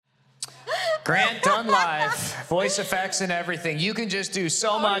Grant done live, voice effects and everything. You can just do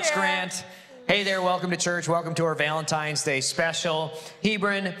so much, yeah. Grant. Hey there, welcome to church. Welcome to our Valentine's Day special.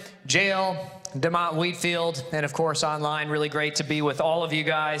 Hebron, Jail, DeMont Wheatfield, and of course online. Really great to be with all of you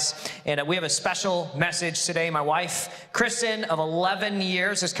guys. And we have a special message today. My wife, Kristin, of 11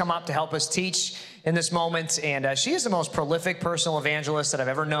 years, has come up to help us teach in this moment, and she is the most prolific personal evangelist that I've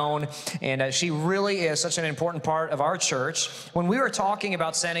ever known, and she really is such an important part of our church. When we were talking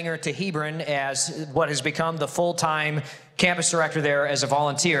about sending her to Hebron as what has become the full-time campus director there as a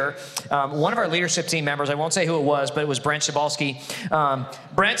volunteer, one of our leadership team members, I won't say who it was, but it was Brent Shabalski.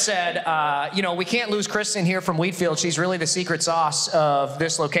 Brent said, we can't lose Kristin here from Wheatfield. She's really the secret sauce of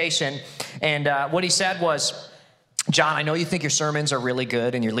this location. And what he said was, John, I know you think your sermons are really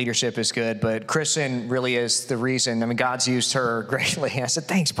good and your leadership is good, but Kristin really is the reason. I mean, God's used her greatly. I said,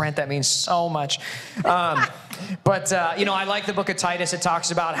 thanks, Brent. That means so much. I like the book of Titus. It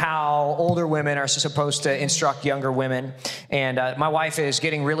talks about how older women are supposed to instruct younger women. And my wife is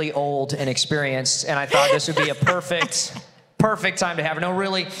getting really old and experienced, and I thought this would be a perfect time to have her. No,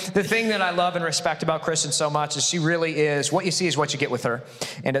 really, the thing that I love and respect about Kristin so much is she really is, what you see is what you get with her.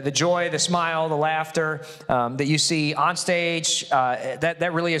 And the joy, the smile, the laughter that you see on stage,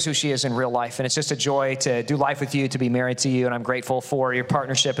 that really is who she is in real life. And it's just a joy to do life with you, to be married to you. And I'm grateful for your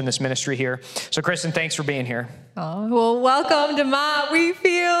partnership in this ministry here. So Kristin, thanks for being here. Oh, well, welcome to DeMont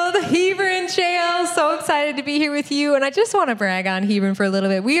Wheatfield, Hebron Jail. So excited to be here with you. And I just want to brag on Hebron for a little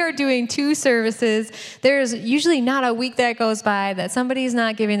bit. We are doing 2 services. There's usually not a week that goes by that somebody's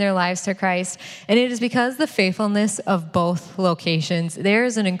not giving their lives to Christ. And it is because of the faithfulness of both locations. There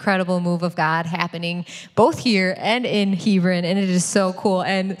is an incredible move of God happening both here and in Hebron. And it is so cool.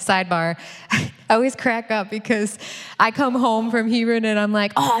 And sidebar, I always crack up because I come home from Hebron and I'm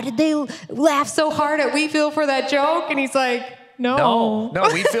like, oh, did they laugh so hard at Wheatfield for that joke? And he's like, no,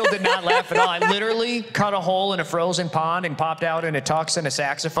 Wheatfield did not laugh at all. I literally cut a hole in a frozen pond and popped out in a tux and a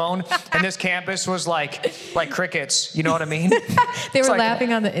saxophone. And this campus was like crickets. You know what I mean? They were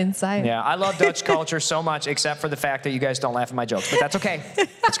laughing on the inside. Yeah, I love Dutch culture so much, except for the fact that you guys don't laugh at my jokes. But that's okay.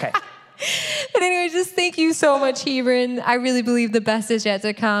 That's okay. But anyway, just thank you so much, Hebron. I really believe the best is yet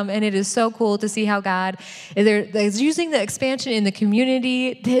to come, and it is so cool to see how God is using the expansion in the community.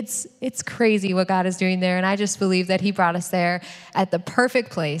 It's crazy what God is doing there, and I just believe that He brought us there at the perfect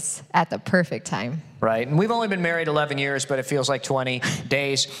place at the perfect time. Right, and we've only been married 11 years, but it feels like 20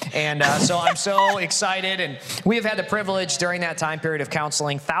 days. And so I'm so excited. And we have had the privilege during that time period of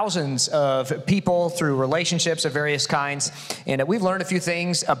counseling thousands of people through relationships of various kinds. And we've learned a few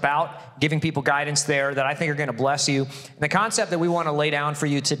things about giving people guidance there that I think are going to bless you. And the concept that we want to lay down for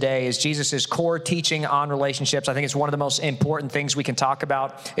you today is Jesus' core teaching on relationships. I think it's one of the most important things we can talk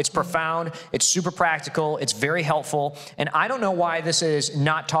about. It's profound. It's super practical. It's very helpful. And I don't know why this is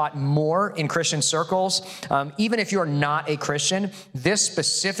not taught more in Christian circles. Even if you're not a Christian, this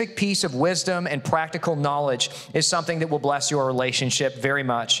specific piece of wisdom and practical knowledge is something that will bless your relationship very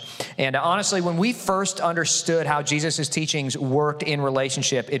much. And honestly, when we first understood how Jesus' teachings worked in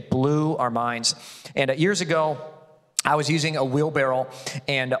relationship, it blew our minds. And years ago, I was using a wheelbarrow,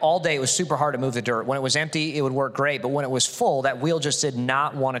 and all day it was super hard to move the dirt. When it was empty, it would work great, but when it was full, that wheel just did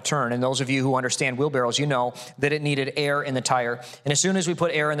not want to turn. And those of you who understand wheelbarrows, you know that it needed air in the tire. And as soon as we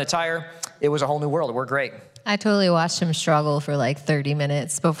put air in the tire, it was a whole new world. It worked great. I totally watched him struggle for like 30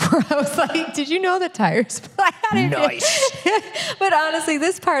 minutes before I was like, did you know the tires fly out of Nice. But honestly,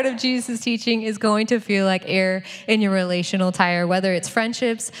 this part of Jesus' teaching is going to feel like air in your relational tire, whether it's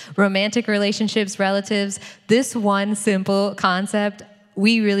friendships, romantic relationships, relatives. This one simple concept,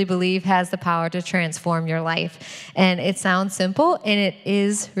 we really believe has the power to transform your life. And it sounds simple, and it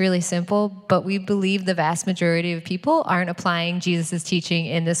is really simple, but we believe the vast majority of people aren't applying Jesus' teaching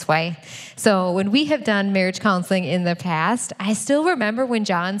in this way. So when we have done marriage counseling in the past, I still remember when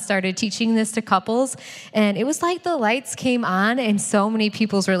John started teaching this to couples, and it was like the lights came on in so many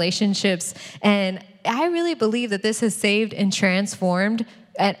people's relationships. And I really believe that this has saved and transformed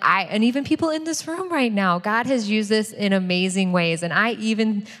and even people in this room right now. God has used this in amazing ways. And I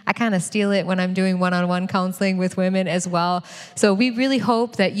kind of steal it when I'm doing one-on-one counseling with women as well. So we really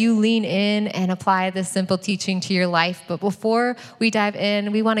hope that you lean in and apply this simple teaching to your life. But before we dive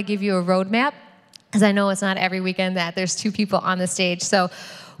in, we want to give you a roadmap, because I know it's not every weekend that there's 2 people on the stage. So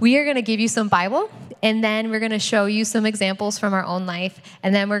we are going to give you some Bible, and then we're going to show you some examples from our own life,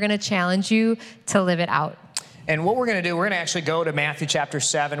 and then we're going to challenge you to live it out. And what we're going to do, we're going to actually go to Matthew chapter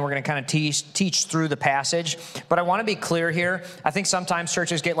 7. We're going to kind of teach through the passage. But I want to be clear here. I think sometimes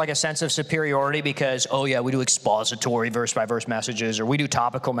churches get like a sense of superiority because, oh yeah, we do expository verse-by-verse messages, or we do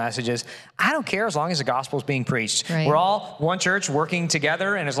topical messages. I don't care as long as the gospel is being preached. Right. We're all one church working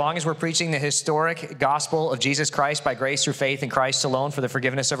together, and as long as we're preaching the historic gospel of Jesus Christ by grace through faith in Christ alone for the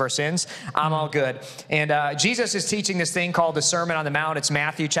forgiveness of our sins, I'm all good. And Jesus is teaching this thing called the Sermon on the Mount. It's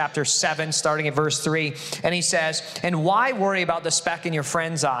Matthew chapter 7, starting at verse 3. And he says, and why worry about the speck in your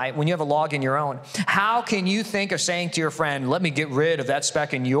friend's eye when you have a log in your own? How can you think of saying to your friend, let me get rid of that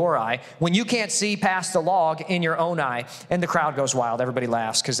speck in your eye, when you can't see past the log in your own eye? And the crowd goes wild. Everybody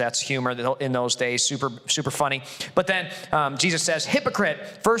laughs because that's humor in those days, super funny. But then Jesus says,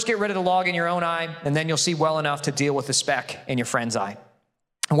 hypocrite, first get rid of the log in your own eye, and then you'll see well enough to deal with the speck in your friend's eye.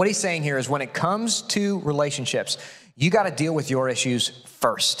 And what he's saying here is when it comes to relationships, you got to deal with your issues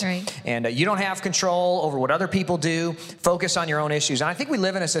first. Right. And you don't have control over what other people do. Focus on your own issues. And I think we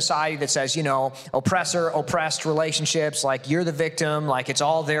live in a society that says, you know, oppressor-oppressed relationships, like you're the victim, like it's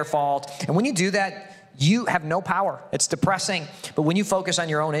all their fault. And when you do that, you have no power. It's depressing. But when you focus on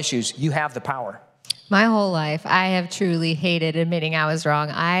your own issues, you have the power. My whole life, I have truly hated admitting I was wrong.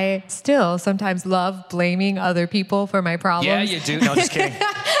 I still sometimes love blaming other people for my problems. Yeah, you do. No, just kidding.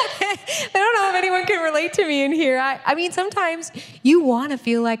 I don't know if anyone can relate to me in here. I mean, sometimes you want to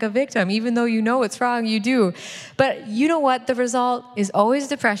feel like a victim, even though you know it's wrong, you do. But you know what? The result is always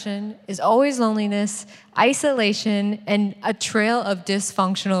depression, is always loneliness, isolation, and a trail of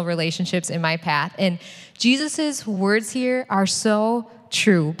dysfunctional relationships in my path. And Jesus's words here are so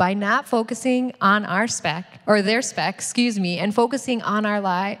true. By not focusing on our speck, or their speck, excuse me, and focusing on our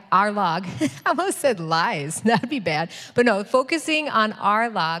log. I almost said lies. That'd be bad. But no, focusing on our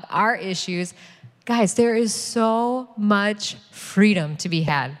log, our issues. Guys, there is so much freedom to be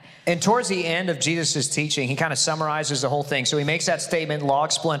had. And towards the end of Jesus' teaching, he kind of summarizes the whole thing. So he makes that statement,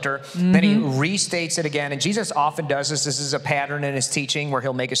 log splinter, then he restates it again. And Jesus often does this. This is a pattern in his teaching where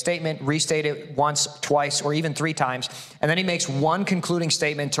he'll make a statement, restate it once, twice, or even 3 times. And then he makes one concluding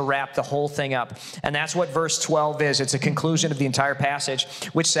statement to wrap the whole thing up. And that's what verse 12 is. It's a conclusion of the entire passage,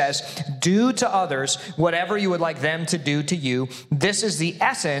 which says, do to others whatever you would like them to do to you. This is the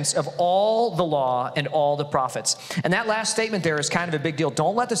essence of all the law and all the prophets. And that last statement there is kind of a big deal.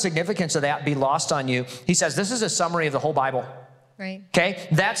 Don't let the significance of that be lost on you. He says this is a summary of the whole Bible. Right. Okay?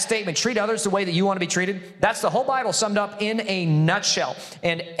 That statement, treat others the way that you want to be treated, that's the whole Bible summed up in a nutshell.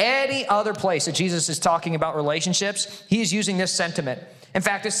 And any other place that Jesus is talking about relationships, he is using this sentiment. In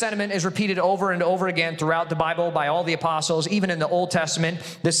fact, this sentiment is repeated over and over again throughout the Bible by all the apostles. Even in the Old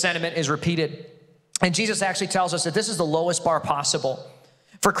Testament, this sentiment is repeated. And Jesus actually tells us that this is the lowest bar possible.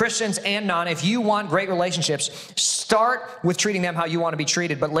 For Christians and non, if you want great relationships, start with treating them how you want to be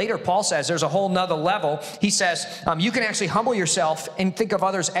treated. But later, Paul says there's a whole nother level. He says you can actually humble yourself and think of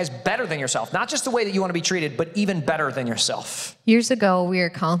others as better than yourself. Not just the way that you want to be treated, but even better than yourself. Years ago, we were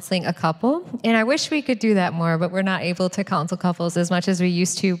counseling a couple, and I wish we could do that more, but we're not able to counsel couples as much as we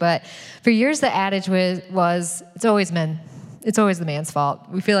used to. But for years, the adage was it's always men. It's always the man's fault.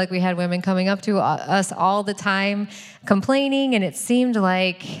 We feel like we had women coming up to us all the time complaining, and it seemed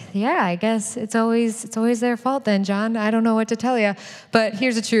like, yeah, I guess it's always their fault then, John. I don't know what to tell you. But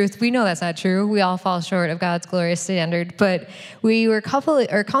here's the truth. We know that's not true. We all fall short of God's glorious standard. But we were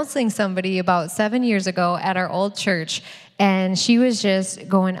counseling somebody about 7 years ago at our old church, and she was just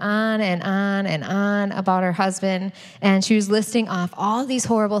going on and on and on about her husband, and she was listing off all these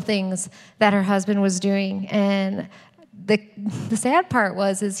horrible things that her husband was doing. And the sad part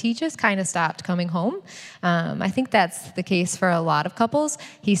is he just kind of stopped coming home. I think that's the case for a lot of couples.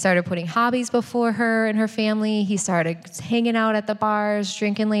 He started putting hobbies before her and her family. He started hanging out at the bars,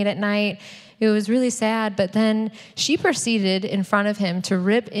 drinking late at night. It was really sad, but then she proceeded in front of him to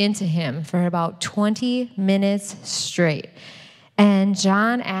rip into him for about 20 minutes straight. And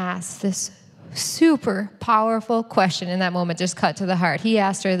John asked this super powerful question in that moment, just cut to the heart. He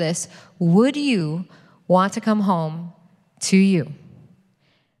asked her this: would you want to come home to you?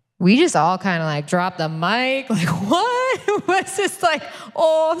 We just all kind of like dropped the mic, like, what? It was just like,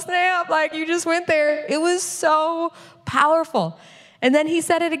 oh, snap, like you just went there. It was so powerful. And then he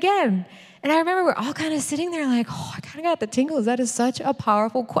said it again. And I remember we're all kind of sitting there like, oh, I kind of got the tingles. That is such a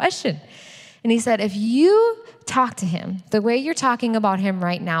powerful question. And he said, if you talk to him the way you're talking about him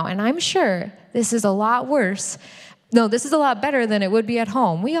right now, and I'm sure this is a lot worse, no, this is a lot better than it would be at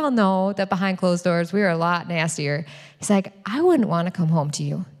home. We all know that behind closed doors, we are a lot nastier. He's like, I wouldn't want to come home to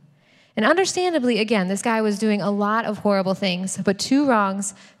you. And understandably, again, this guy was doing a lot of horrible things, but 2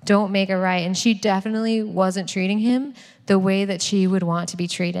 wrongs don't make a right. And she definitely wasn't treating him the way that she would want to be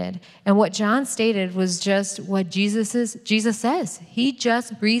treated. And what John stated was just what Jesus says. He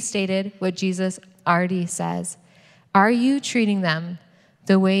just restated what Jesus already says. Are you treating them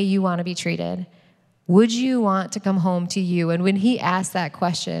the way you want to be treated? Would you want to come home to you? And when he asked that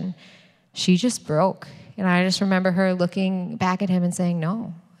question, she just broke. And I just remember her looking back at him and saying,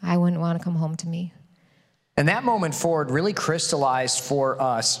 no, I wouldn't want to come home to me. And that moment forward really crystallized for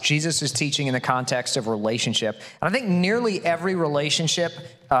us Jesus' teaching in the context of relationship. And I think nearly every relationship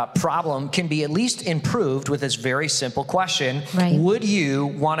problem can be at least improved with this very simple question. Right. Would you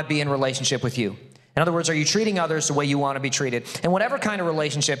want to be in relationship with you? In other words, are you treating others the way you want to be treated? And whatever kind of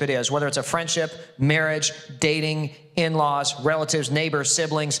relationship it is, whether it's a friendship, marriage, dating, in-laws, relatives, neighbors,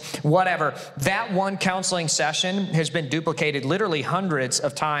 siblings, whatever, that one counseling session has been duplicated literally hundreds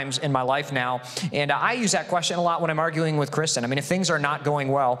of times in my life now. And I use that question a lot when I'm arguing with Kristin. I mean, if things are not going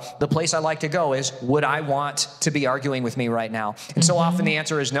well, the place I like to go is, would I want to be arguing with me right now? And so often the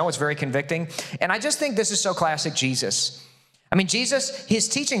answer is no. It's very convicting. And I just think this is so classic Jesus. I mean, Jesus, his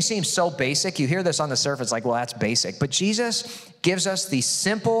teaching seems so basic. You hear this on the surface like, well, that's basic. But Jesus gives us the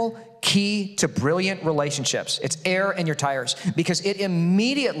simple key to brilliant relationships. It's air in your tires because it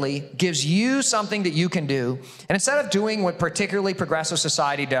immediately gives you something that you can do. And instead of doing what particularly progressive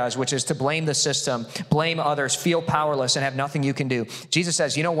society does, which is to blame the system, blame others, feel powerless, and have nothing you can do, Jesus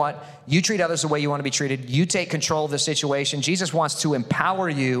says, you know what? You treat others the way you want to be treated. You take control of the situation. Jesus wants to empower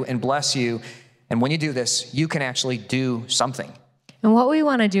you and bless you. And when you do this, you can actually do something. And what we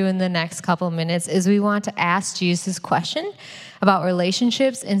want to do in the next couple of minutes is we want to ask Jesus question about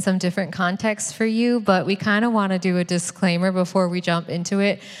relationships in some different contexts for you, but we kind of want to do a disclaimer before we jump into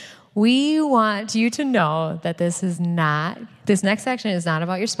it. We want you to know that this next section is not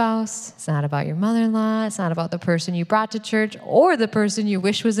about your spouse, it's not about your mother-in-law, it's not about the person you brought to church or the person you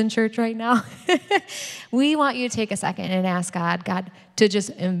wish was in church right now. We want you to take a second and ask God to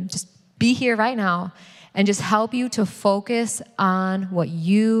just be here right now and just help you to focus on what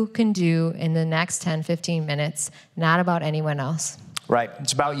you can do in the next 10, 15 minutes, not about anyone else. Right.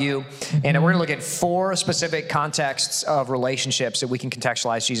 It's about you. And we're going to look at 4 specific contexts of relationships that we can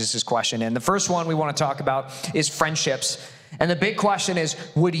contextualize Jesus' question in. The first one we want to talk about is friendships. And the big question is,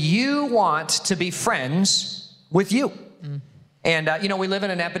 would you want to be friends with you? And, we live in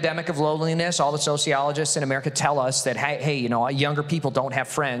an epidemic of loneliness. All the sociologists in America tell us that, hey, younger people don't have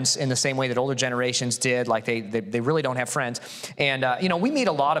friends in the same way that older generations did. Like they really don't have friends. And, we meet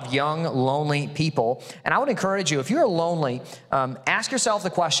a lot of young, lonely people. And I would encourage you, if you're lonely, ask yourself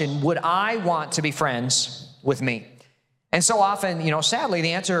the question, would I want to be friends with me? And so often, sadly,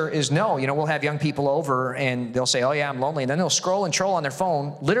 the answer is no. We'll have young people over and they'll say, oh, yeah, I'm lonely. And then they'll scroll and troll on their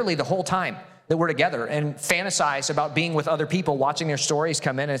phone literally the whole time that we're together and fantasize about being with other people, watching their stories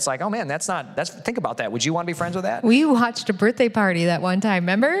come in. And it's like, oh man, think about that. Would you want to be friends with that? We watched a birthday party that one time,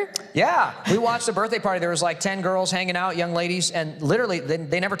 remember? Yeah, we watched a birthday party. There was like 10 girls hanging out, young ladies, and literally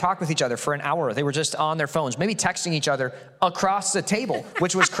they never talked with each other for an hour. They were just on their phones, maybe texting each other across the table,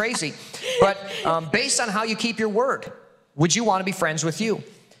 which was crazy. But based on how you keep your word, would you want to be friends with you?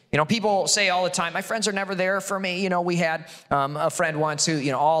 People say all the time, my friends are never there for me. We had a friend once who,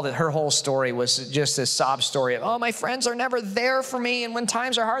 her whole story was just this sob story of, oh, my friends are never there for me. And when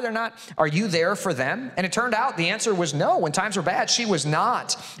times are hard, they're not. Are you there for them? And it turned out the answer was no. When times were bad, she was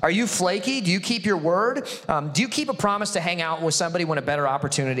not. Are you flaky? Do you keep your word? Do you keep a promise to hang out with somebody when a better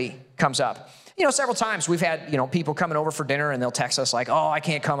opportunity comes up? Several times we've had, people coming over for dinner and they'll text us like, oh, I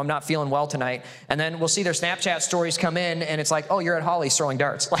can't come. I'm not feeling well tonight. And then we'll see their Snapchat stories come in and it's like, oh, you're at Holly's throwing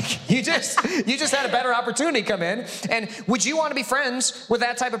darts. Like you just had a better opportunity come in. And would you want to be friends with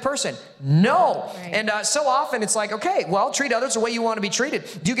that type of person? No. Right. And so often it's like, okay, well, treat others the way you want to be treated.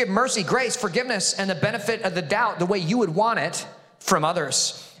 Do you give mercy, grace, forgiveness, and the benefit of the doubt the way you would want it from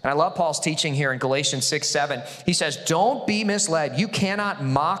others? And I love Paul's teaching here in Galatians 6:7. He says, don't be misled. You cannot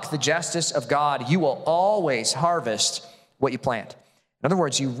mock the justice of God. You will always harvest what you plant. In other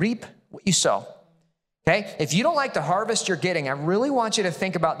words, you reap what you sow. Okay? If you don't like the harvest you're getting, I really want you to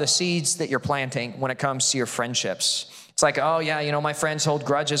think about the seeds that you're planting when it comes to your friendships. It's like, oh yeah, my friends hold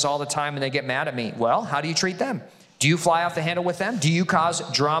grudges all the time and they get mad at me. Well, how do you treat them? Do you fly off the handle with them? Do you cause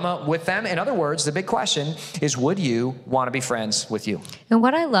drama with them? In other words, the big question is, would you want to be friends with you? And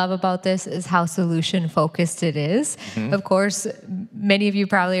what I love about this is how solution-focused it is. Mm-hmm. Of course, many of you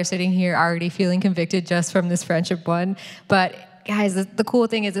probably are sitting here already feeling convicted just from this friendship one. But guys, the cool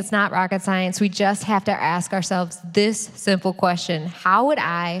thing is it's not rocket science. We just have to ask ourselves this simple question. How would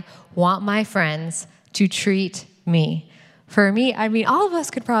I want my friends to treat me? For me, I mean, all of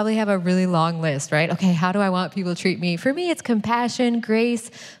us could probably have a really long list, right? Okay, how do I want people to treat me? For me, it's compassion, grace,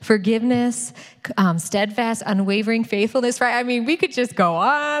 forgiveness, steadfast, unwavering faithfulness, right? I mean, we could just go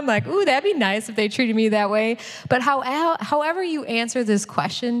on like, ooh, that'd be nice if they treated me that way. But however you answer this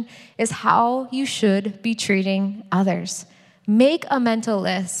question is how you should be treating others. Make a mental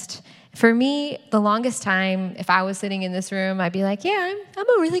list. For me, the longest time, if I was sitting in this room, I'd be like, yeah, I'm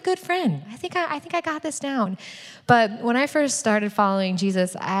a really good friend. I think I got this down. But when I first started following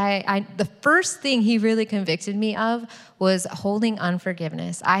Jesus, the first thing he really convicted me of was holding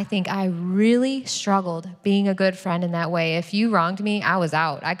unforgiveness. I think I really struggled being a good friend in that way. If you wronged me, I was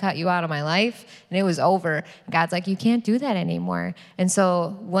out. I cut you out of my life, and it was over. God's like, you can't do that anymore. And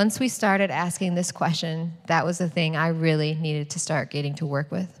so once we started asking this question, that was the thing I really needed to start getting to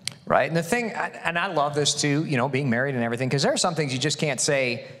work with. Right. And the thing, and I love this too, being married and everything, because there are some things you just can't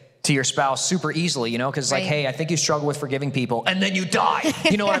say to your spouse super easily, because it's like, hey, I think you struggle with forgiving people, and then you die.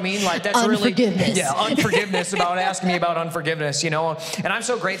 You know what I mean? Like, that's unforgiveness. Unforgiveness about asking me about unforgiveness, And I'm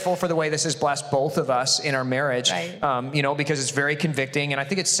so grateful for the way this has blessed both of us in our marriage, because it's very convicting, and I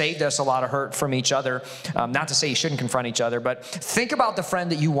think it's saved us a lot of hurt from each other. Not to say you shouldn't confront each other, but think about the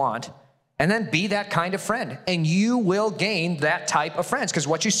friend that you want, and then be that kind of friend, and you will gain that type of friends, because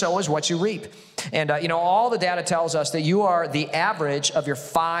what you sow is what you reap. And, all the data tells us that you are the average of your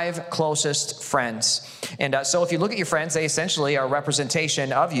 5 closest friends. And so if you look at your friends, they essentially are a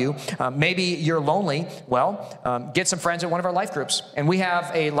representation of you. Maybe you're lonely. Well, get some friends at one of our life groups. And we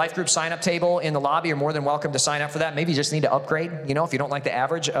have a life group sign-up table in the lobby. You're more than welcome to sign up for that. Maybe you just need to upgrade. If you don't like the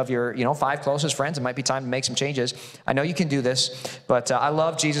average of your, 5 closest friends, it might be time to make some changes. I know you can do this, but I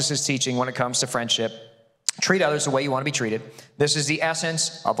love Jesus' teaching when it comes to friendship. Treat others the way you want to be treated. This is the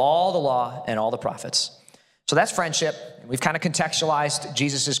essence of all the law and all the prophets. So that's friendship. We've kind of contextualized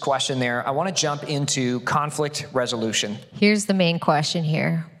Jesus' question there. I want to jump into conflict resolution. Here's the main question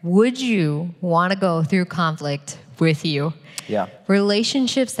here. Would you want to go through conflict with you? Yeah.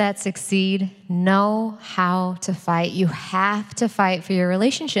 Relationships that succeed know how to fight. You have to fight for your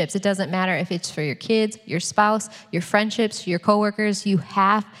relationships. It doesn't matter if it's for your kids, your spouse, your friendships, your coworkers. You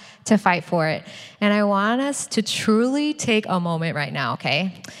have to fight for it. And I want us to truly take a moment right now,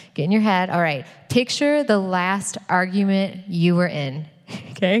 okay? Get in your head. All right. Picture the last argument you were in.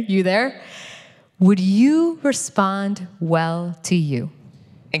 Okay? You there? Would you respond well to you?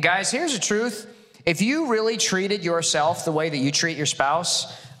 And guys, here's the truth. If you really treated yourself the way that you treat your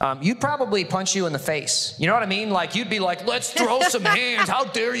spouse, you'd probably punch you in the face. You know what I mean? Like, you'd be like, let's throw some hands. How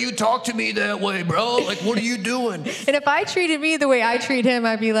dare you talk to me that way, bro? Like, what are you doing? And if I treated me the way I treat him,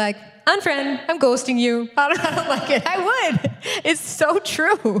 I'd be like, unfriend, I'm ghosting you. I don't like it. I would. It's so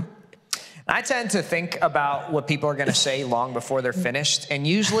true. I tend to think about what people are going to say long before they're finished. And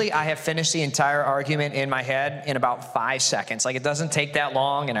usually I have finished the entire argument in my head in about 5 seconds. Like, it doesn't take that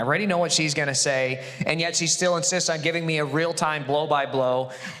long, and I already know what she's going to say. And yet she still insists on giving me a real-time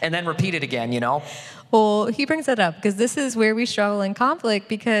blow-by-blow and then repeat it again, Well, he brings that up because this is where we struggle in conflict,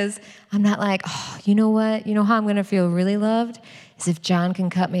 because I'm not like, oh, you know what? You know how I'm going to feel really loved? Is if John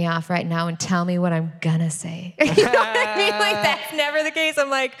can cut me off right now and tell me what I'm going to say. You know what I mean? Like, that's never the case. I'm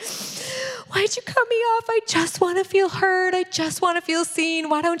like, why'd you cut me off? I just want to feel heard. I just want to feel seen.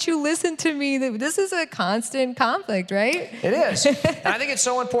 Why don't you listen to me? This is a constant conflict, right? It is. And I think it's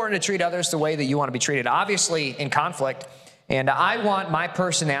so important to treat others the way that you want to be treated. Obviously, in conflict, and I want my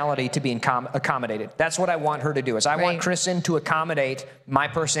personality to be accommodated. That's what I want her to do. Is I want Kristin to accommodate my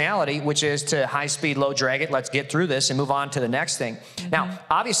personality, which is to high speed, low drag it. Let's get through this and move on to the next thing. Mm-hmm. Now,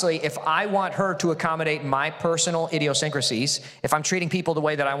 obviously, if I want her to accommodate my personal idiosyncrasies, if I'm treating people the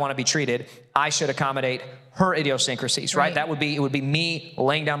way that I want to be treated, I should accommodate her idiosyncrasies, right? It would be me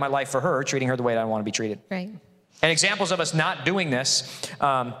laying down my life for her, treating her the way that I want to be treated. Right. And examples of us not doing this,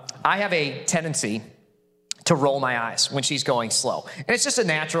 I have a tendency to roll my eyes when she's going slow. And it's just a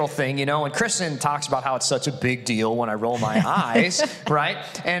natural thing, and Kristin talks about how it's such a big deal when I roll my eyes, right?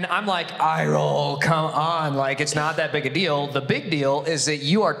 And I'm like, eye roll, come on, like, it's not that big a deal. The big deal is that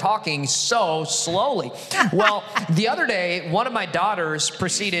you are talking so slowly. Well, the other day, one of my daughters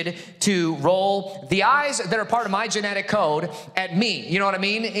proceeded to roll the eyes that are part of my genetic code at me, you know what I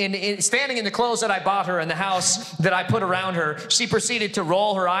mean? In standing in the clothes that I bought her in the house that I put around her, she proceeded to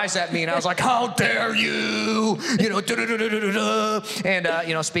roll her eyes at me, and I was like, how dare you?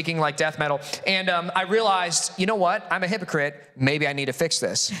 And, speaking like death metal. And I realized, you know what? I'm a hypocrite. Maybe I need to fix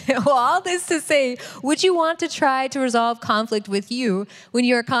this. Well, all this to say, would you want to try to resolve conflict with you when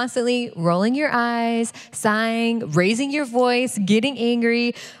you are constantly rolling your eyes, sighing, raising your voice, getting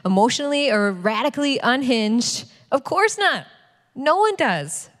angry, emotionally or radically unhinged? Of course not. No one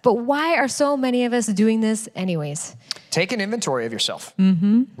does. But why are so many of us doing this anyways? Take an inventory of yourself.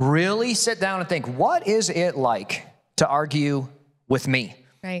 Really sit down and think, what is it like to argue with me?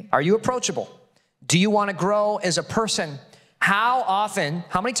 Right. Are you approachable? Do you want to grow as a person? How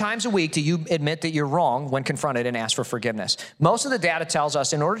many times a week do you admit that you're wrong when confronted and ask for forgiveness? Most of the data tells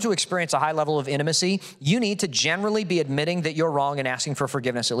us in order to experience a high level of intimacy, you need to generally be admitting that you're wrong and asking for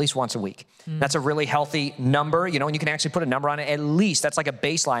forgiveness at least once a week. That's a really healthy number, and you can actually put a number on it. At least that's like a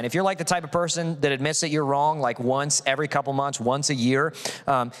baseline. If you're like the type of person that admits that you're wrong like once every couple months, once a year,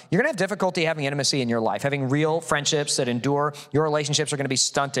 you're going to have difficulty having intimacy in your life, having real friendships that endure. Your relationships are going to be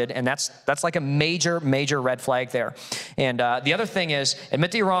stunted, and that's like a major, major red flag there. And the other thing is,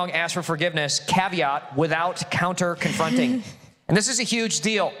 admit that you're wrong, ask for forgiveness, caveat, without counter-confronting. And this is a huge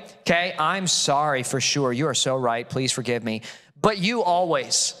deal, okay? I'm sorry for sure. You are so right. Please forgive me. But you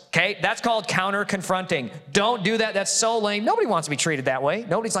always, okay? That's called counter-confronting. Don't do that. That's so lame. Nobody wants to be treated that way.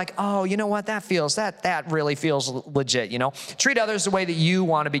 Nobody's like, oh, you know what? That really feels legit, Treat others the way that you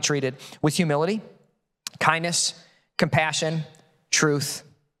want to be treated, with humility, kindness, compassion, truth,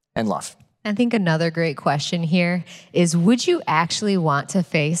 and love. I think another great question here is, would you actually want to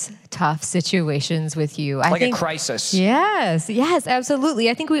face tough situations with you? Like a crisis. Yes, absolutely.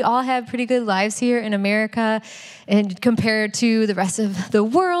 I think we all have pretty good lives here in America and compared to the rest of the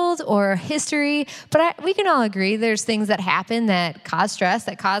world or history. But we can all agree there's things that happen that cause stress,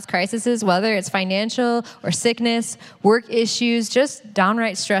 that cause crises, whether it's financial or sickness, work issues, just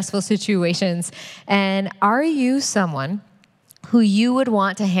downright stressful situations. And are you someone who you would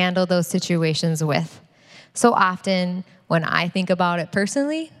want to handle those situations with? So often, when I think about it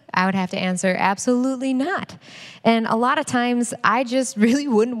personally, I would have to answer absolutely not. And a lot of times, I just really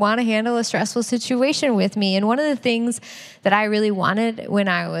wouldn't want to handle a stressful situation with me. And one of the things that I really wanted when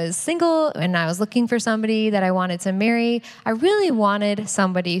I was single and I was looking for somebody that I wanted to marry, I really wanted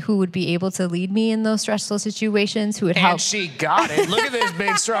somebody who would be able to lead me in those stressful situations, who would help. And she got it. Look at this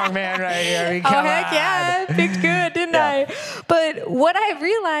big, strong man right here. I mean, come heck on. yeah, I picked good, didn't I? But what I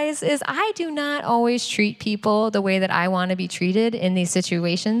realized is I do not always treat people the way that I want to be treated in these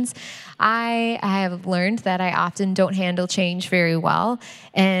situations. I have learned that I often don't handle change very well.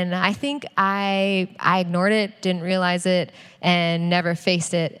 And I think I ignored it, didn't realize it, and never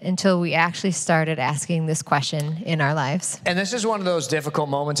faced it until we actually started asking this question in our lives. And this is one of those difficult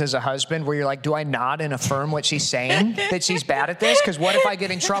moments as a husband where you're like, do I nod and affirm what she's saying, that she's bad at this? Because what if I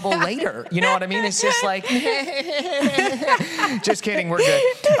get in trouble later? You know what I mean? It's just like, just kidding, we're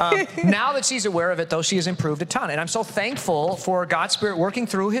good. Now that she's aware of it, though, she has improved a ton. And I'm so thankful for God's Spirit working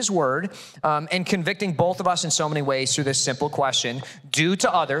through His Word and convicting both of us in so many ways through this simple question: do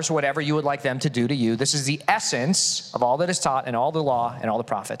to others whatever you would like them to do to you. This is the essence of all that is taught in all the law and all the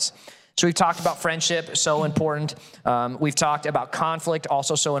prophets. So we've talked about friendship, so important. We've talked about conflict,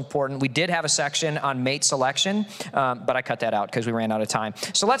 also so important. We did have a section on mate selection, but I cut that out because we ran out of time.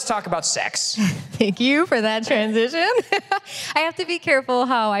 So let's talk about sex. Thank you for that transition. I have to be careful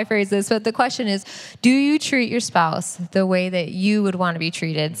how I phrase this, but the question is, do you treat your spouse the way that you would want to be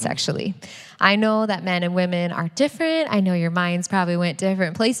treated sexually? I know that men and women are different. I know your minds probably went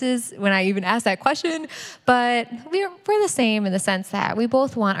different places when I even asked that question, but we're the same in the sense that we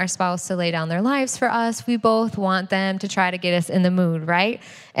both want our spouse to lay down their lives for us. We both want them to try to get us in the mood, right?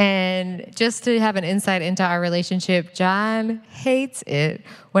 And just to have an insight into our relationship, John hates it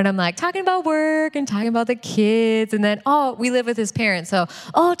when I'm like talking about work and talking about the kids, and then, we live with his parents, so,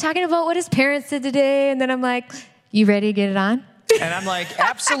 talking about what his parents did today, and then I'm like, you ready to get it on? And I'm like,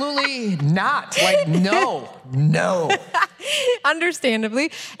 absolutely not. Like, no. Understandably.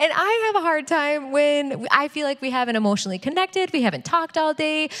 And I have a hard time when I feel like we haven't emotionally connected, we haven't talked all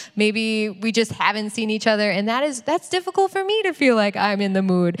day, maybe we just haven't seen each other, and that's difficult for me to feel like I'm in the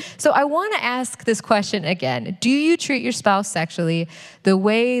mood. So I want to ask this question again. Do you treat your spouse sexually the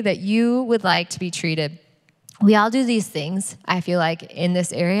way that you would like to be treated? We all do these things, I feel like, in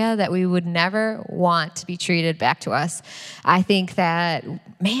this area that we would never want to be treated back to us. I think that,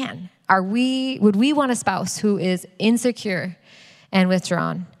 would we want a spouse who is insecure and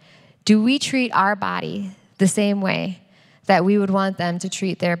withdrawn? Do we treat our body the same way that we would want them to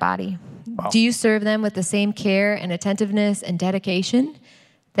treat their body? Wow. Do you serve them with the same care and attentiveness and dedication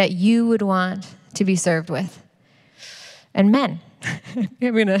that you would want to be served with? And men, I'm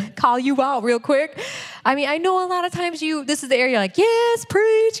going to call you out real quick. I mean, I know a lot of times this is the area like, yes,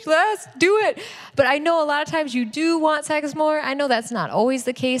 preach, let's do it. But I know a lot of times you do want sex more. I know that's not always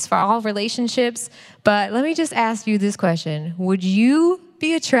the case for all relationships. But let me just ask you this question. Would you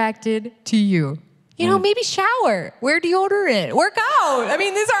be attracted to you? You know, maybe shower, wear deodorant, work out. I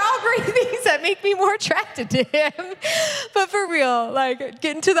mean, these are all great things that make me more attracted to him. But for real, like,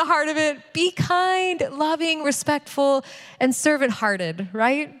 getting to the heart of it, be kind, loving, respectful, and servant-hearted,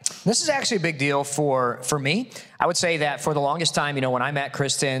 right? This is actually a big deal for me. I would say that for the longest time, you know, when I met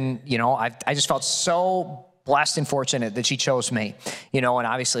Kristin, you know, I just felt so blessed and fortunate that she chose me, you know, and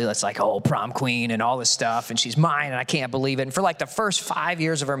obviously that's like, oh, prom queen and all this stuff, and she's mine, and I can't believe it. And for like the first 5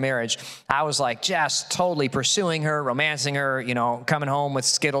 years of our marriage, I was like just totally pursuing her, romancing her, you know, coming home with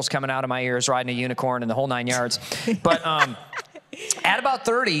Skittles coming out of my ears, riding a unicorn and the whole 9 yards. But at about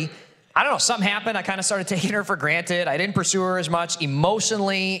 30, I don't know, something happened. I kind of started taking her for granted. I didn't pursue her as much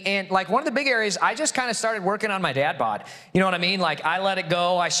emotionally. And like one of the big areas, I just kind of started working on my dad bod. You know what I mean? Like I let it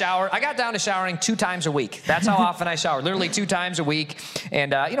go. I showered. I got down to showering 2 times a week. That's how often I shower, literally 2 times a week.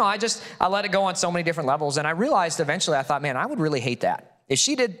 And, you know, I let it go on so many different levels. And I realized eventually, I thought, man, I would really hate that. If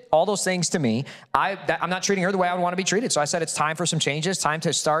she did all those things to me, I'm not treating her the way I would want to be treated. So I said, it's time for some changes, time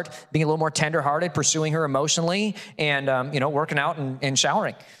to start being a little more tenderhearted, pursuing her emotionally, and, you know, working out and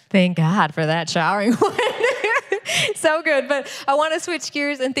showering. Thank God for that showering one. So good. But I want to switch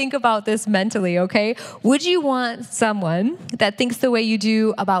gears and think about this mentally, okay? Would you want someone that thinks the way you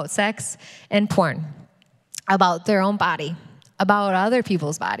do about sex and porn, about their own body, about other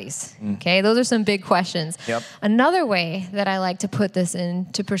people's bodies? Okay, those are some big questions. Yep. Another way that I like to put this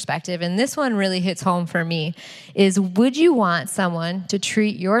into perspective, and this one really hits home for me, is would you want someone to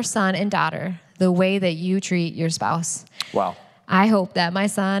treat your son and daughter the way that you treat your spouse? Wow. I hope that my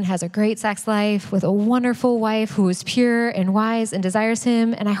son has a great sex life with a wonderful wife who is pure and wise and desires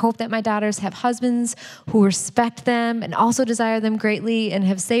him. And I hope that my daughters have husbands who respect them and also desire them greatly and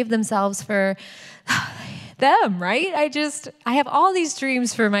have saved themselves for them, right? I have all these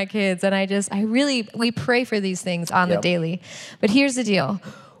dreams for my kids, and we pray for these things on the daily. But here's the deal.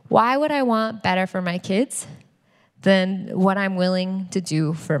 Why would I want better for my kids than what I'm willing to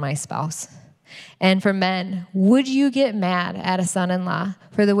do for my spouse? And for men, would you get mad at a son-in-law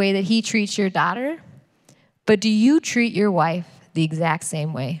for the way that he treats your daughter? But do you treat your wife the exact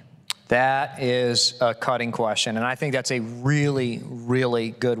same way? That is a cutting question, and I think that's a really, really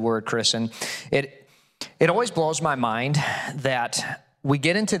good word, Kristin. It always blows my mind that we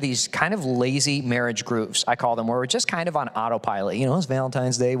get into these kind of lazy marriage grooves, I call them, where we're just kind of on autopilot. You know, it's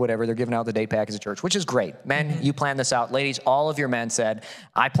Valentine's Day, whatever. They're giving out the date package at church, which is great. Men, you planned this out. Ladies, all of your men said,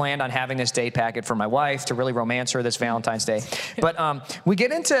 I planned on having this date packet for my wife to really romance her this Valentine's Day. But we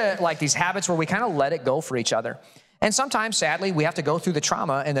get into like these habits where we kind of let it go for each other. And sometimes, sadly, we have to go through the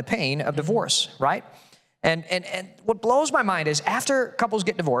trauma and the pain of divorce, right? And what blows my mind is after couples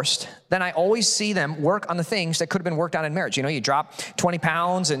get divorced, then I always see them work on the things that could have been worked on in marriage. You know, you drop 20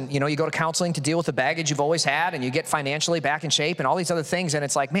 pounds and, you know, you go to counseling to deal with the baggage you've always had, and you get financially back in shape and all these other things. And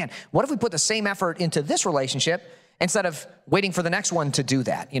it's like, man, what if we put the same effort into this relationship instead of waiting for the next one to do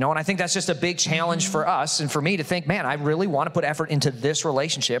that? You know, and I think that's just a big challenge for us and for me to think, man, I really want to put effort into this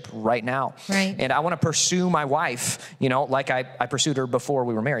relationship right now. Right. And I want to pursue my wife, you know, like I pursued her before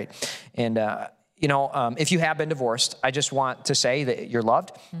we were married. And, you know, if you have been divorced, I just want to say that you're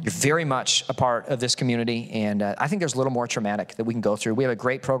loved. You're very much a part of this community, and I think there's a little more traumatic that we can go through. We have a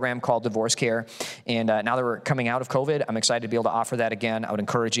great program called Divorce Care, and now that we're coming out of COVID, I'm excited to be able to offer that again. I would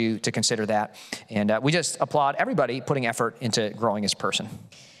encourage you to consider that, and we just applaud everybody putting effort into growing as a person.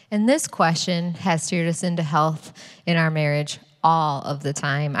 And this question has steered us into health in our marriage all of the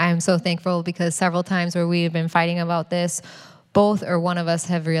time. I am so thankful because several times where we have been fighting about this, both or one of us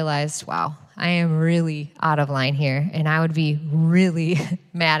have realized, wow, I am really out of line here, and I would be really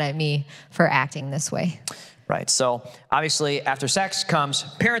mad at me for acting this way. Right. So obviously after sex comes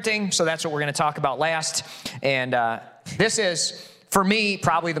parenting. So that's what we're going to talk about last. And this is, for me,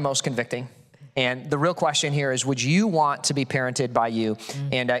 probably the most convicting. And the real question here is, would you want to be parented by you?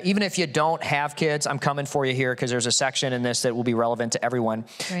 And even if you don't have kids, I'm coming for you here because there's a section in this that will be relevant to everyone.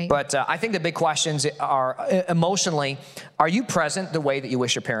 Right. But I think the big questions are emotionally, are you present the way that you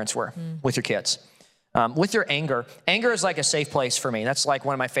wish your parents were with your kids? With your anger. Anger is like a safe place for me. That's like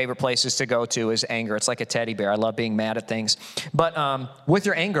one of my favorite places to go to is anger. It's like a teddy bear. I love being mad at things. But with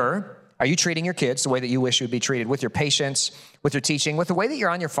your anger, are you treating your kids the way that you wish you would be treated? With your patience, with your teaching, with the way that you're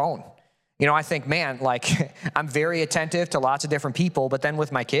on your phone? You know, I think, man, like I'm very attentive to lots of different people, but then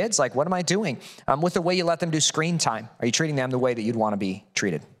with my kids, like what am I doing? With the way you let them do screen time, are you treating them the way that you'd want to be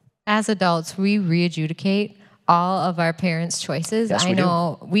treated? As adults, we re-adjudicate all of our parents' choices. Yes, I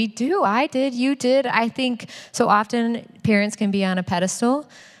know we do. I did. You did. I think so often parents can be on a pedestal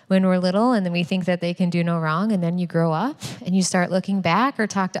when we're little, and then we think that they can do no wrong, and then you grow up and you start looking back or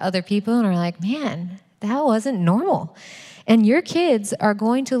talk to other people and are like, man, that wasn't normal. And your kids are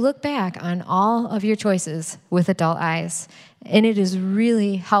going to look back on all of your choices with adult eyes. And it is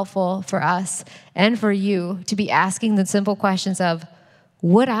really helpful for us and for you to be asking the simple questions of,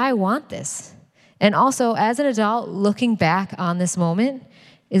 would I want this? And also, as an adult, looking back on this moment,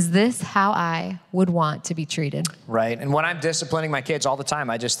 is this how I would want to be treated? Right. And when I'm disciplining my kids all the time,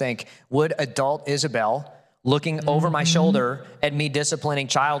 I just think, would adult Isabel looking over my shoulder at me disciplining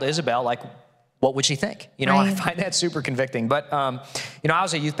child Isabel, like, what would she think? You know, I find that super convicting. But, you know, I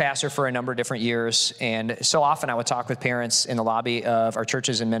was a youth pastor for a number of different years. And so often I would talk with parents in the lobby of our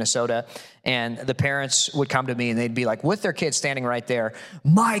churches in Minnesota. And the parents would come to me and they'd be like, with their kids standing right there,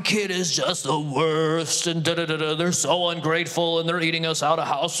 my kid is just the worst. And da-da-da-da, they're so ungrateful and they're eating us out of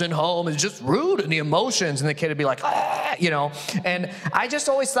house and home. It's just rude. And the emotions. And the kid would be like, ah, you know. And I just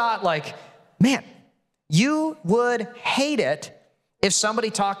always thought, like, man, you would hate it if somebody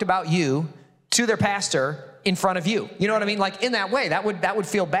talked about you to their pastor in front of you. You know what I mean? Like, in that way, that would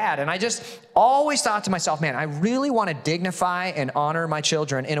feel bad. And I just always thought to myself, man, I really want to dignify and honor my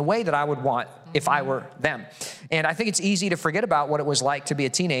children in a way that I would want if I were them. And I think it's easy to forget about what it was like to be a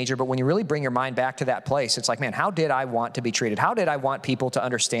teenager, but when you really bring your mind back to that place, it's like, man, how did I want to be treated? How did I want people to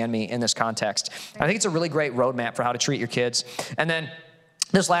understand me in this context? I think it's a really great roadmap for how to treat your kids. And then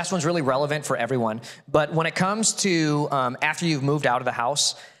this last one's really relevant for everyone. But when it comes to after you've moved out of the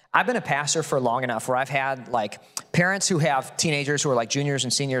house, I've been a pastor for long enough where I've had like parents who have teenagers who are like juniors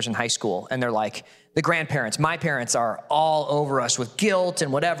and seniors in high school, and they're like, the grandparents, my parents are all over us with guilt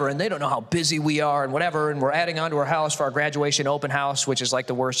and whatever, and they don't know how busy we are and whatever, and we're adding on to our house for our graduation open house, which is like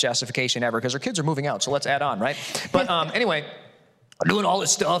the worst justification ever because our kids are moving out, so let's add on, right? But anyway, doing all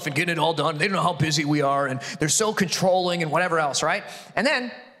this stuff and getting it all done. They don't know how busy we are, and they're so controlling and whatever else, right? And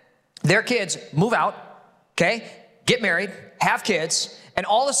then their kids move out, okay, get married, have kids, and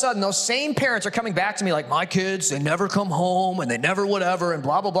all of a sudden, those same parents are coming back to me like, my kids, they never come home, and they never whatever, and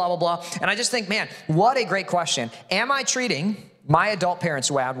blah, blah, blah, blah, blah. And I just think, man, what a great question. Am I treating my adult parents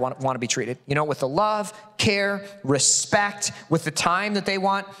the way I'd want to be treated? You know, with the love, care, respect, with the time that they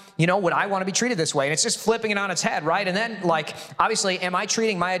want. You know, would I want to be treated this way? And it's just flipping it on its head, right? And then, like, obviously, am I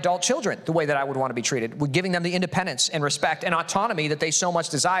treating my adult children the way that I would want to be treated? We're giving them the independence and respect and autonomy that they so much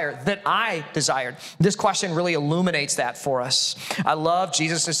desire, that I desired. This question really illuminates that for us. I love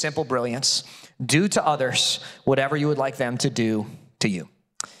Jesus' simple brilliance. Do to others whatever you would like them to do to you.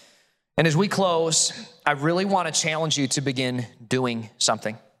 And as we close, I really want to challenge you to begin doing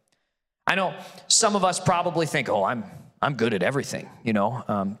something. I know some of us probably think, oh, I'm good at everything, you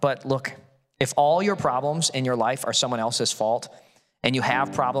know. But look, if all your problems in your life are someone else's fault, and you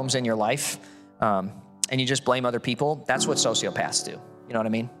have problems in your life, and you just blame other people, that's what sociopaths do. You know what I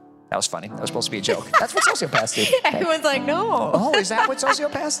mean? That was funny. That was supposed to be a joke. That's what sociopaths do. Everyone's like, no. Oh, is that what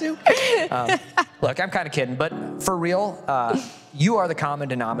sociopaths do? Look, I'm kind of kidding, but for real, you are the common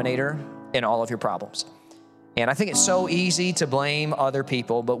denominator in all of your problems. And I think it's so easy to blame other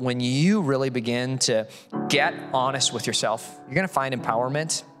people, but when you really begin to get honest with yourself, you're going to find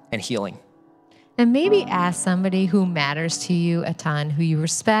empowerment and healing. And maybe ask somebody who matters to you a ton, who you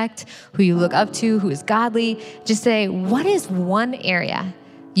respect, who you look up to, who is godly. Just say, what is one area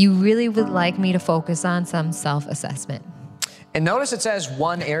you really would like me to focus on some self-assessment? And notice it says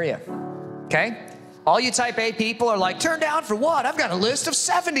one area, okay? All you type A people are like, turn down for what? I've got a list of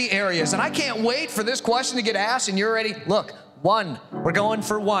 70 areas, and I can't wait for this question to get asked, and you're ready. Look, one. We're going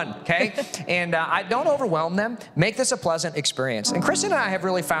for one, okay? And I don't overwhelm them. Make this a pleasant experience. And Kristin and I have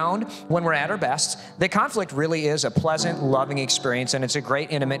really found, when we're at our best, that conflict really is a pleasant, loving experience, and it's a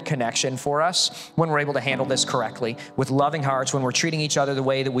great, intimate connection for us when we're able to handle this correctly, with loving hearts, when we're treating each other the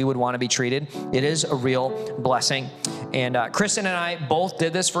way that we would want to be treated. It is a real blessing. And Kristin and I both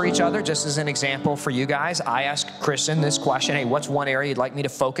did this for each other, just as an example for you guys. I asked Kristin this question, hey, what's one area you'd like me to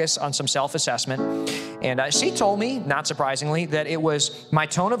focus on some self-assessment? And she told me, not surprisingly, that it was my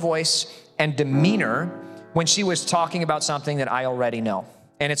tone of voice and demeanor when she was talking about something that I already know.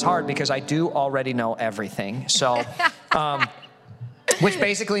 And it's hard because I do already know everything. So, which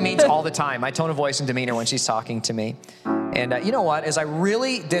basically means all the time, my tone of voice and demeanor when she's talking to me. And you know what? As I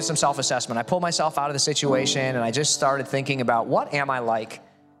really did some self-assessment, I pulled myself out of the situation and I just started thinking about what am I like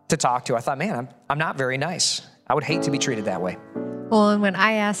to talk to? I thought, man, I'm not very nice. I would hate to be treated that way. Well, and when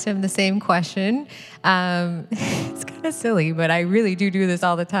I asked him the same question, it's kind of silly, but I really do this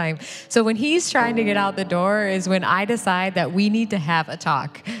all the time. So when he's trying to get out the door is when I decide that we need to have a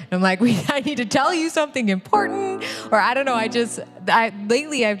talk. I'm like, I need to tell you something important, or I don't know.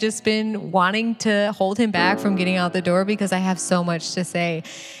 Lately I've just been wanting to hold him back from getting out the door because I have so much to say.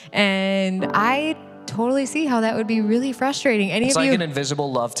 And I totally see how that would be really frustrating. It's like an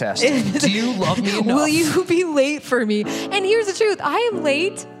invisible love test. Do you love me enough? Will you be late for me? And here's the truth. I am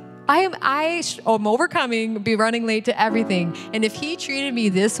late. I'm be running late to everything. And if he treated me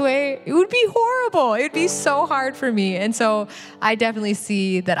this way, it would be horrible. It would be so hard for me. And so I definitely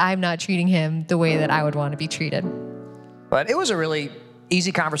see that I'm not treating him the way that I would want to be treated. But it was a really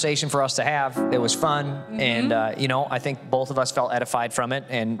easy conversation for us to have. It was fun. And, I think both of us felt edified from it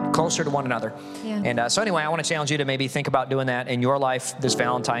and closer to one another. Yeah. And so anyway, I want to challenge you to maybe think about doing that in your life this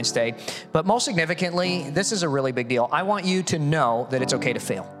Valentine's Day. But most significantly, this is a really big deal. I want you to know that it's okay to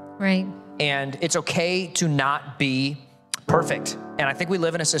fail. Right. And it's okay to not be perfect. And I think we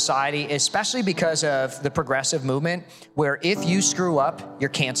live in a society, especially because of the progressive movement, where if you screw up,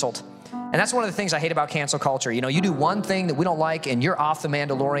 you're canceled. And that's one of the things I hate about cancel culture. You do one thing that we don't like and you're off the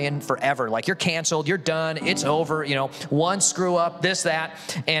Mandalorian forever. Like you're canceled, you're done, it's over, one screw up, this, that.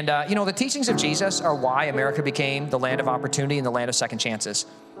 And, the teachings of Jesus are why America became the land of opportunity and the land of second chances.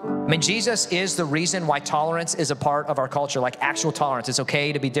 I mean, Jesus is the reason why tolerance is a part of our culture, like actual tolerance. It's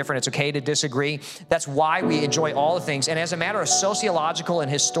okay to be different. It's okay to disagree. That's why we enjoy all the things. And as a matter of sociological and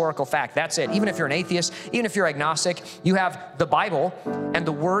historical fact, that's it. Even if you're an atheist, even if you're agnostic, you have the Bible and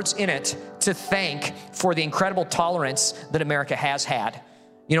the words in it to thank for the incredible tolerance that America has had.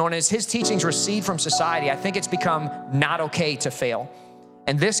 And as his teachings recede from society, I think it's become not okay to fail.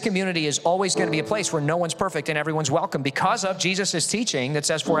 And this community is always going to be a place where no one's perfect and everyone's welcome because of Jesus' teaching that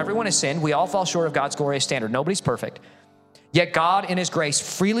says, for everyone has sinned, we all fall short of God's glorious standard. Nobody's perfect. Yet God, in his grace,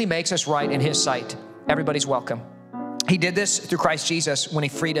 freely makes us right in his sight. Everybody's welcome. He did this through Christ Jesus when he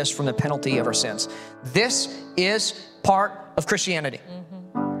freed us from the penalty of our sins. This is part of Christianity.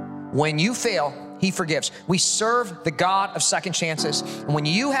 When you fail, he forgives. We serve the God of second chances. And when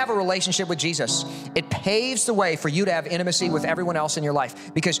you have a relationship with Jesus, it paves the way for you to have intimacy with everyone else in your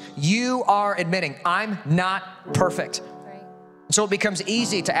life because you are admitting, I'm not perfect. Right. So it becomes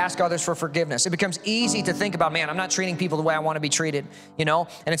easy to ask others for forgiveness. It becomes easy to think about, man, I'm not treating people the way I want to be treated, And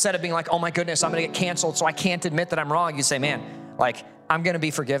instead of being like, oh my goodness, I'm going to get canceled, so I can't admit that I'm wrong, you say, man, I'm going to be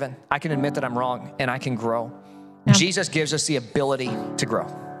forgiven. I can admit that I'm wrong and I can grow. Yeah. Jesus gives us the ability to grow.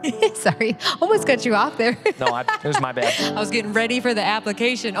 Sorry, almost cut you off there. No, it was my bad. I was getting ready for the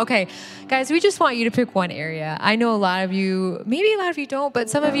application. Okay, guys, we just want you to pick one area. I know a lot of you, maybe a lot of you don't, but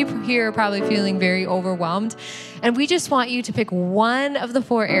some of you here are probably feeling very overwhelmed. And we just want you to pick one of the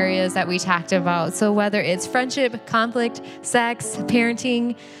 4 areas that we talked about. So whether it's friendship, conflict, sex,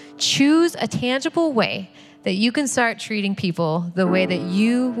 parenting, choose a tangible way that you can start treating people the way that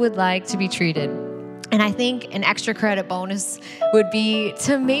you would like to be treated. And I think an extra credit bonus would be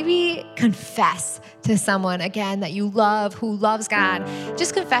to maybe confess to someone, again, that you love, who loves God.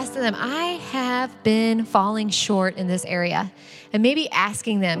 Just confess to them, I have been falling short in this area. And maybe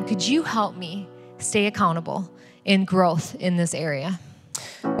asking them, could you help me stay accountable in growth in this area?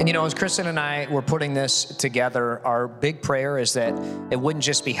 And as Kristin and I were putting this together, our big prayer is that it wouldn't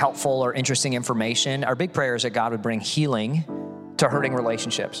just be helpful or interesting information. Our big prayer is that God would bring healing to hurting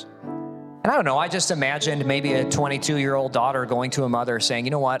relationships. And I don't know, I just imagined maybe a 22-year-old daughter going to a mother saying,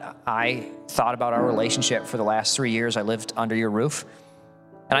 you know what, I thought about our relationship for the last 3 years I lived under your roof.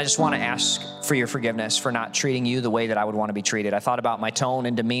 And I just want to ask for your forgiveness for not treating you the way that I would want to be treated. I thought about my tone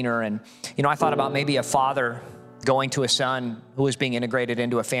and demeanor. And, I thought about maybe a father going to a son who was being integrated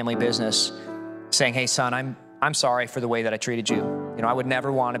into a family business saying, hey, son, I'm sorry for the way that I treated you. I would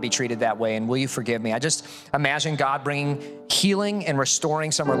never want to be treated that way, and will you forgive me? I just imagine God bringing healing and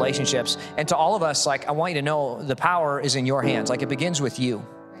restoring some relationships. And to all of us, I want you to know the power is in your hands. It begins with you.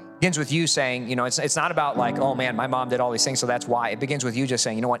 It begins with you saying, it's not about oh man, my mom did all these things, so that's why. It begins with you just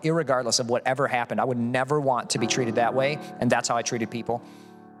saying, you know what, irregardless of whatever happened, I would never want to be treated that way, and that's how I treated people.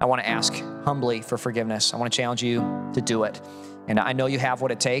 I want to ask humbly for forgiveness. I want to challenge you to do it. And I know you have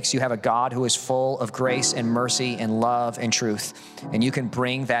what it takes. You have a God who is full of grace and mercy and love and truth. And you can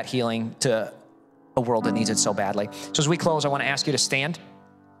bring that healing to a world that needs it so badly. So as we close, I want to ask you to stand.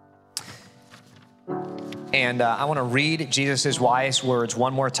 And I want to read Jesus' wise words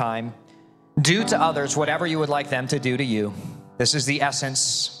one more time. Do to others whatever you would like them to do to you. This is the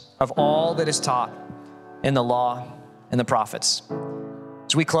essence of all that is taught in the law and the prophets.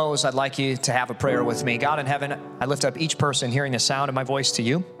 As we close, I'd like you to have a prayer with me. God in heaven, I lift up each person hearing the sound of my voice to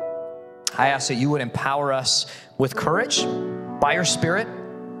you. I ask that you would empower us with courage by your Spirit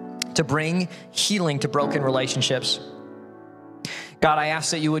to bring healing to broken relationships. God, I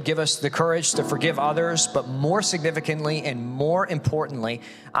ask that you would give us the courage to forgive others, but more significantly and more importantly,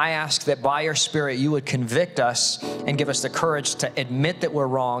 I ask that by your Spirit you would convict us and give us the courage to admit that we're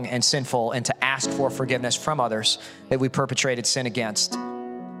wrong and sinful and to ask for forgiveness from others that we perpetrated sin against.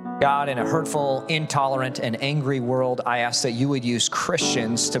 God, in a hurtful, intolerant, and angry world, I ask that you would use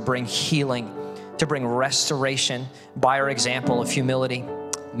Christians to bring healing, to bring restoration by our example of humility,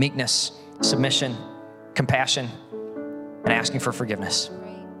 meekness, submission, compassion, and asking for forgiveness.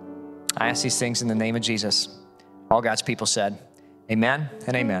 I ask these things in the name of Jesus. All God's people said, amen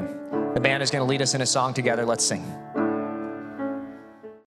and amen. The band is going to lead us in a song together. Let's sing.